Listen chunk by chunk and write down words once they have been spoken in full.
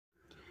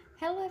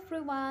Hello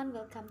everyone,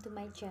 welcome to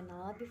my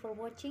channel. Before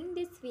watching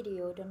this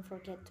video, don't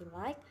forget to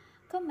like,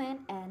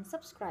 comment and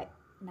subscribe.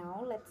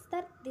 Now let's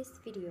start this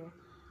video.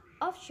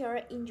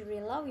 Offshore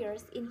injury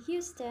lawyers in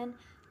Houston,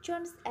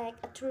 Jones Act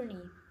attorney.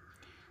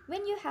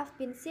 When you have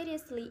been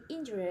seriously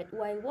injured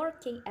while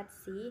working at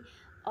sea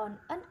on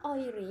an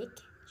oil rig,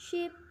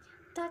 ship,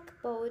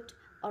 tugboat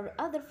or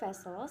other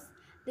vessels,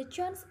 the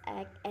Jones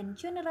Act and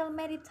general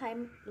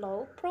maritime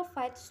law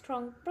provide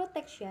strong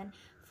protection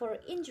for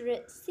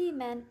injured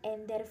seamen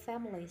and their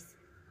families.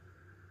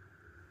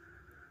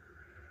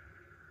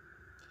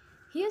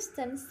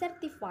 Houston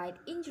certified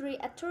injury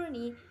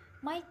attorney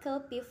Michael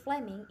P.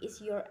 Fleming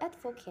is your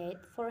advocate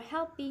for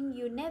helping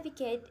you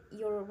navigate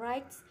your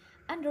rights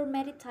under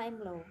maritime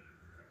law.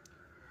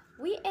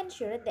 We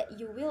ensure that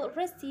you will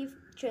receive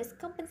just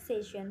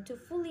compensation to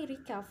fully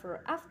recover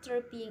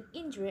after being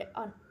injured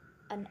on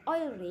an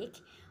oil rig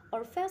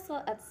or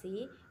vessel at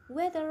sea,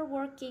 whether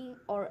working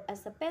or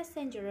as a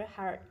passenger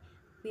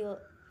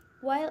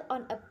while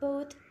on a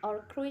boat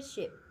or cruise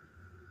ship.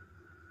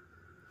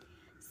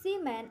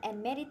 Seamen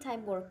and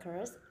maritime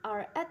workers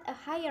are at a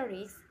higher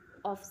risk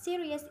of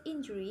serious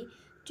injury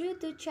due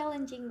to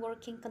challenging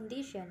working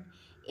conditions.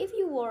 If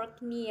you work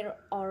near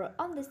or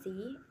on the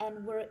sea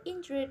and were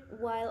injured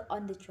while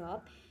on the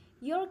job,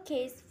 your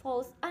case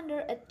falls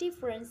under a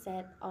different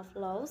set of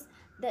laws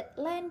that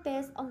land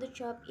based on the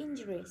job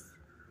injuries.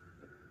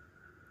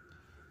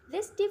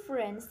 This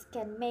difference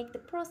can make the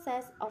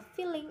process of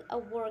filing a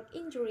work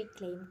injury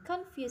claim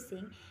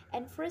confusing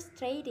and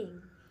frustrating.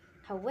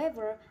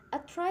 However, a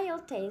trial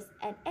test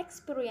and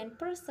experienced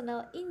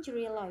personal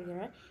injury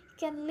lawyer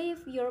can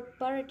lift your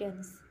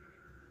burdens.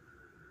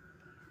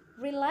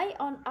 Rely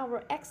on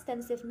our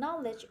extensive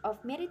knowledge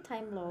of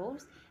maritime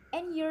laws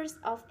and years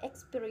of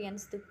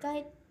experience to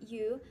guide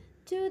you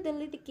to the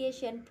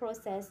litigation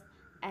process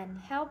and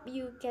help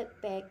you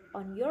get back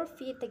on your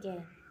feet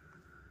again.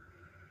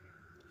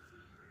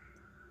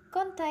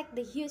 Contact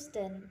the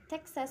Houston,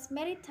 Texas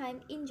Maritime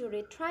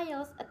Injury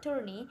Trials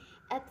attorney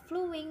at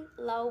Fluing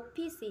Law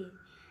PC.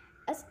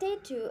 A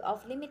statute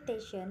of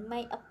limitation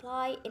may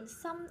apply in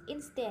some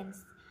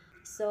instances,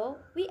 so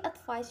we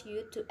advise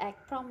you to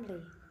act promptly.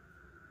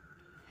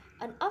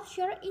 An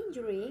offshore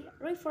injury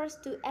refers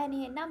to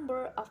any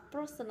number of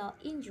personal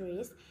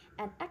injuries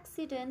and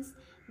accidents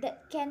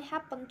that can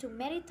happen to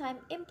maritime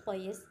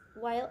employees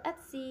while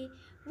at sea,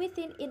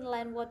 within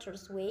inland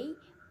waterways,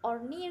 or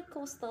near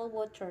coastal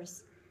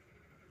waters.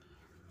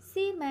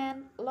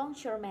 Seamen,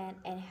 longshoremen,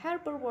 and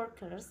harbor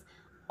workers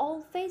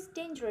all face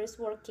dangerous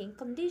working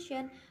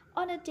conditions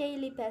on a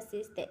daily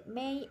basis that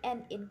may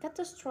end in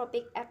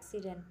catastrophic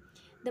accident.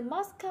 The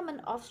most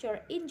common offshore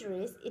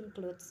injuries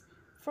include: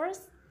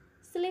 first,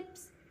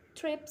 slips,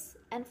 trips,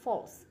 and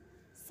falls;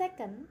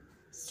 second,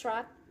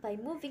 struck by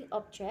moving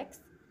objects;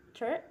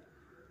 third,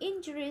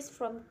 injuries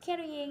from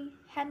carrying,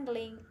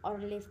 handling, or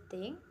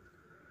lifting;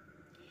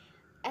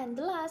 and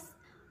the last,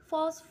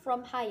 falls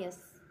from heights.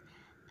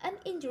 An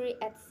injury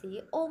at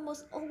sea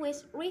almost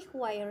always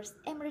requires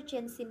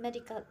emergency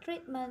medical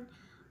treatment,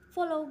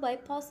 followed by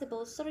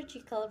possible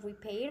surgical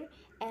repair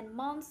and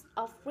months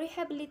of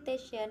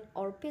rehabilitation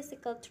or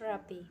physical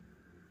therapy.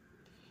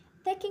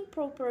 Taking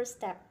proper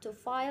steps to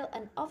file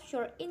an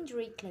offshore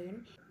injury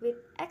claim will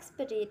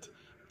expedite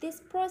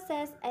this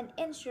process and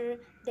ensure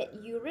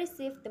that you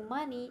receive the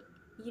money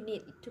you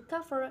need to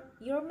cover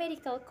your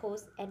medical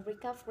costs and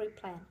recovery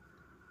plan.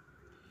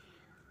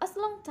 As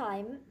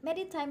long-time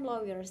maritime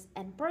lawyers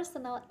and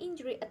personal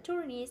injury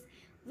attorneys,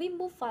 we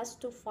move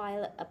fast to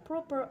file a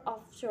proper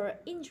offshore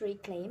injury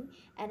claim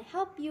and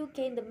help you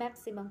gain the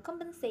maximum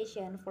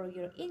compensation for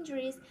your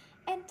injuries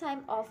and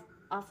time off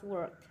of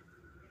work.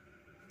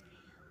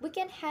 We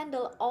can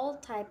handle all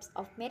types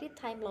of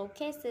maritime law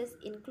cases,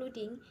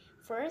 including: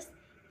 first,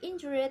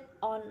 injured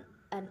on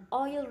an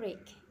oil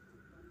rig.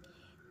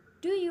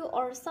 Do you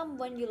or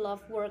someone you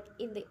love work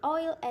in the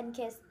oil and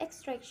gas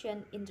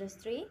extraction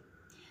industry?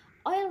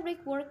 Oil rig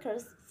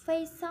workers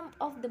face some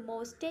of the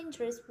most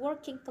dangerous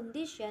working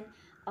conditions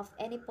of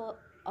any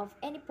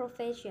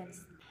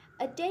professions.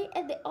 A day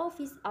at the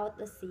office out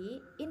at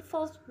sea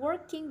involves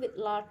working with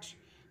large,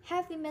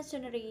 heavy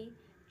machinery,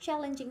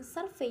 challenging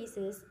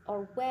surfaces,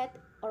 or wet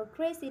or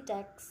greasy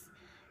decks,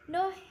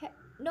 no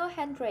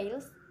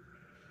handrails,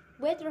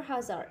 weather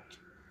hazard,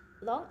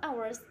 long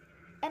hours,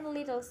 and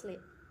little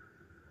sleep.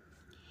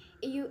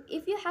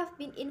 If you have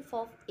been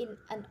involved in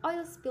an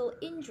oil spill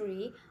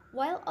injury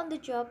while on the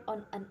job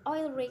on an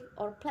oil rig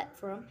or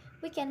platform,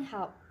 we can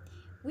help.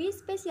 We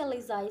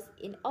specialize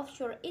in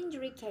offshore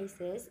injury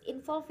cases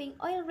involving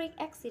oil rig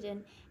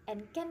accident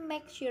and can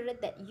make sure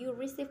that you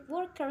receive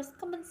workers'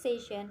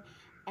 compensation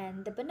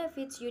and the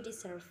benefits you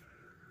deserve.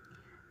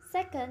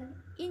 Second,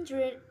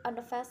 injured on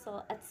a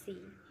vessel at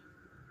sea.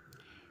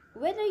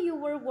 Whether you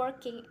were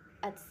working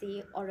at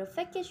sea or a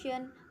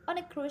vacation on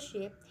a cruise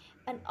ship,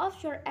 an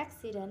offshore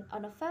accident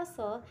on a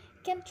vessel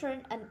can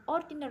turn an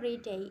ordinary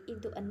day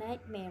into a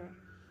nightmare.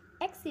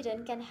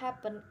 Accidents can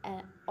happen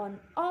on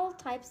all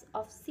types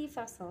of sea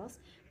vessels,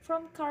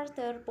 from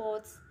charter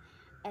boats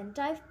and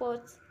dive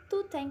boats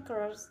to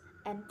tankers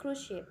and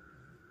cruise ship.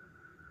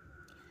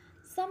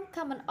 Some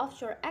common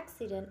offshore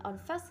accidents on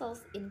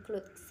vessels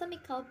include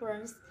chemical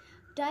burns,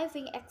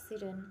 diving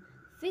accident,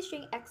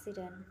 fishing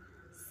accident,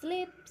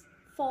 slips,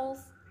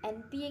 falls,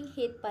 and being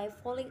hit by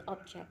falling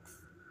objects.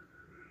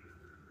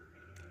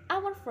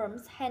 Our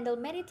firms handle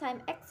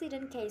maritime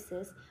accident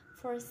cases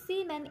for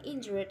seamen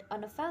injured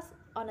on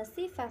a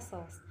sea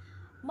vessels.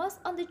 Most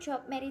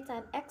on-the-job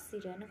maritime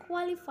accidents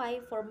qualify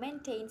for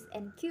maintenance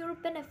and cure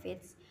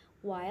benefits,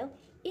 while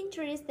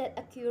injuries that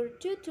occur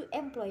due to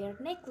employer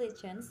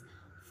negligence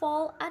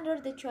fall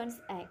under the Jones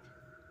Act.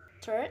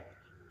 Third,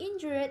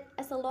 injured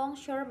as a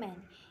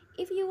longshoreman.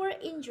 If you were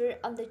injured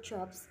on the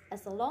jobs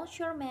as a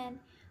longshoreman,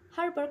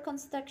 harbor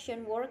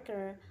construction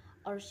worker,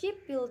 or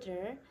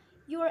shipbuilder,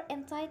 you are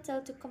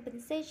entitled to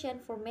compensation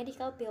for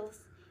medical bills,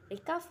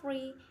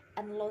 recovery,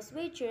 and lost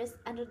wages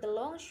under the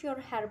Longshore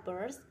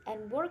Harbors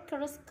and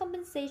Workers'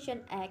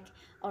 Compensation Act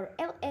or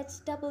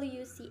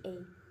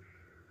LHWCA.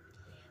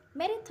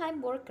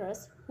 Maritime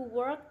workers who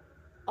work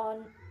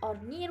on or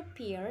near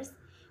piers,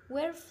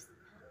 wharves,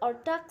 or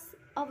docks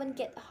often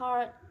get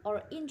hurt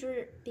or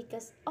injured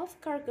because of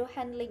cargo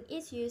handling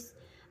issues,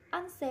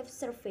 unsafe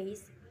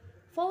surface,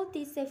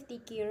 faulty safety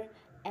gear,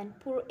 and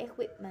poor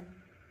equipment.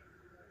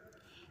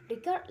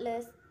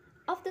 Regardless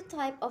of the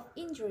type of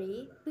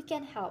injury we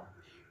can help,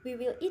 we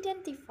will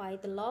identify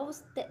the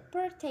laws that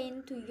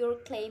pertain to your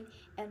claim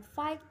and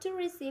fight to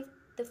receive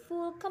the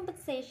full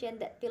compensation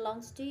that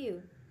belongs to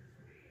you.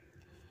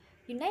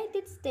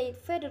 United States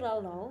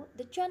federal law,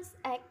 the Jones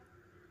Act,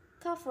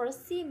 covers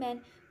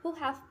seamen who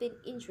have been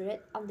injured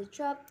on the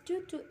job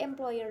due to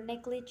employer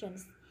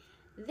negligence.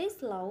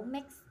 This law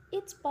makes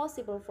it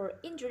possible for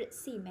injured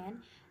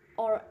seamen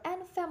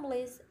and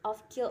families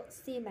of killed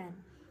seamen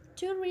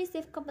to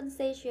receive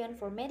compensation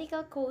for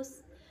medical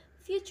costs,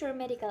 future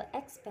medical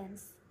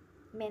expense,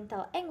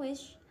 mental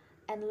anguish,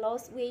 and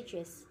lost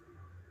wages.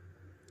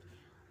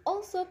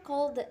 Also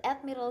called the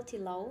Admiralty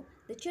Law,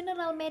 the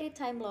General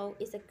Maritime Law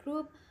is a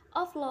group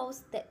of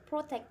laws that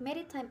protect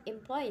maritime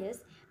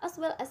employees as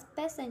well as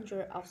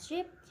passengers of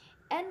ships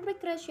and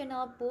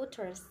recreational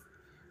boaters.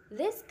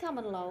 These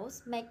common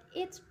laws make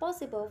it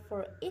possible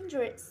for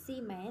injured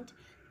seamen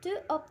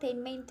to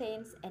obtain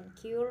maintenance and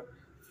cure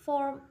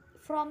from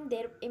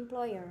their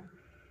employer.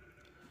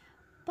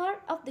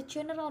 Part of the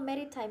General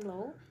Maritime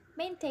Law,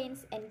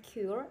 maintenance and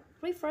cure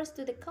refers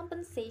to the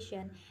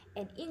compensation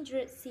an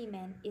injured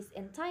seaman is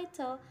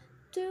entitled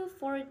to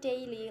for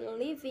daily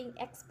living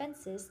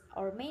expenses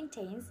or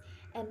maintenance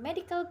and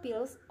medical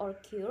bills or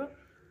cure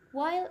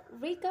while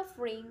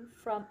recovering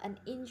from an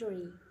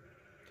injury.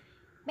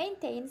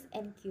 Maintenance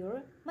and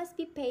cure must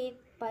be paid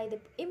by the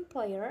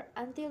employer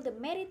until the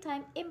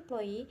maritime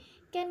employee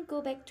can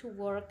go back to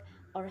work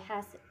or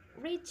has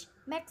reached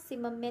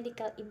maximum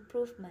medical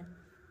improvement.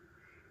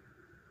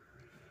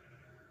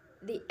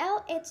 The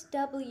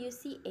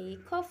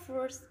LHWCA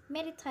covers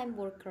maritime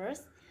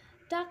workers,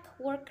 dock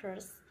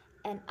workers,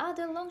 and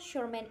other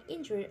longshoremen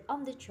injured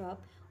on the job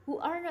who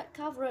are not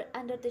covered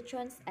under the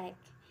Jones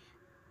Act.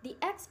 The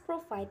Act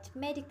provides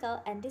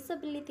medical and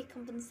disability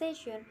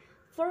compensation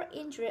for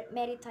injured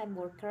maritime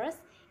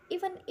workers,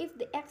 even if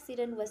the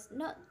accident was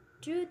not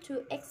due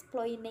to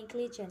employee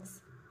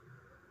negligence.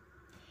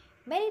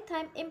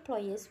 Maritime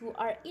employees who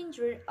are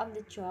injured on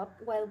the job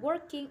while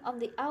working on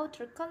the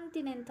outer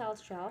continental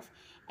shelf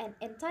and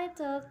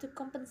entitled to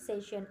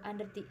compensation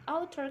under the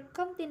Outer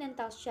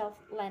Continental Shelf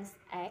Lands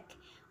Act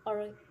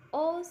or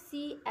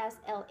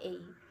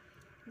OCSLA.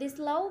 This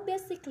law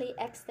basically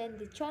extends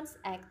the Jones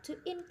Act to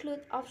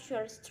include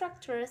offshore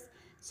structures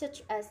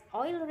such as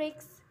oil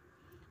rigs,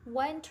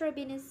 wind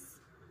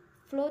turbines,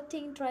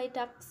 floating dry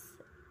docks,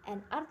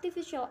 and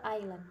artificial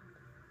islands.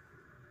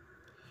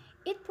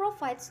 It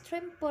provides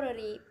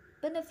temporary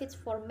benefits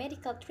for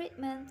medical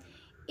treatment,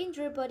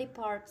 injured body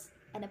parts,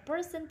 and a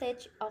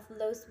percentage of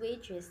lost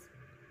wages.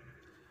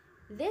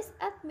 This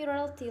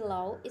Admiralty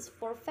law is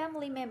for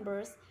family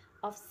members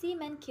of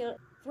seamen killed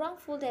in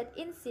wrongful death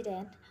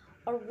incident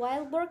or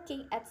while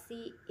working at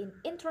sea in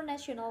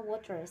international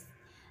waters.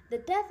 The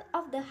Death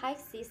of the High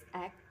Seas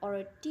Act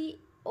or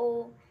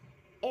DOHSA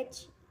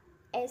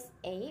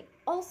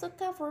also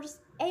covers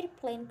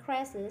airplane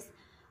crashes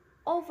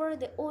over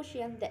the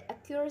ocean that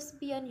occurs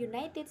beyond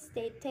United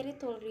States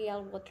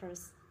territorial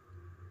waters.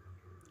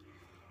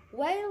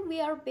 While we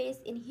are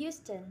based in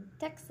Houston,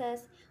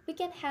 Texas, we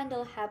can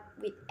handle help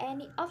with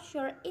any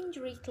offshore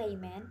injury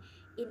claimant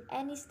in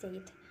any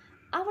state.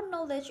 Our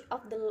knowledge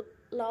of the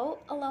law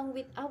along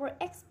with our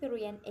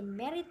experience in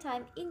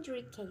maritime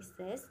injury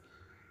cases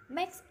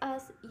makes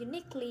us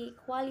uniquely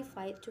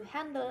qualified to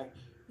handle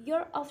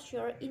your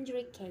offshore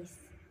injury case.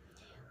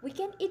 We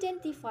can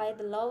identify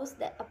the laws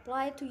that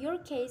apply to your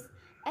case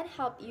and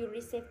help you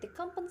receive the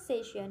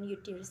compensation you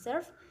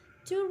deserve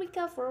to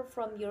recover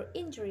from your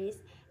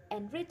injuries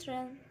and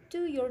return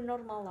to your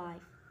normal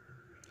life.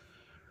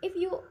 If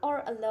you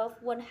or a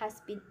loved one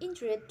has been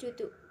injured due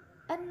to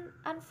an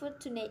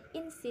unfortunate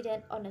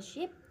incident on a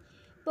ship,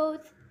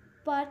 boat,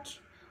 barge,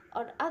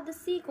 or other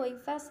seagoing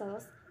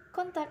vessels,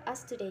 contact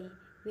us today.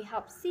 We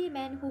help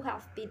seamen who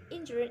have been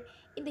injured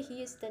in the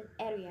Houston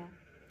area.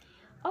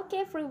 Okay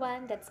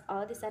everyone, that's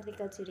all this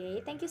article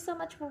today. Thank you so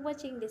much for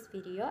watching this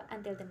video.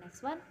 Until the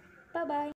next one, bye bye.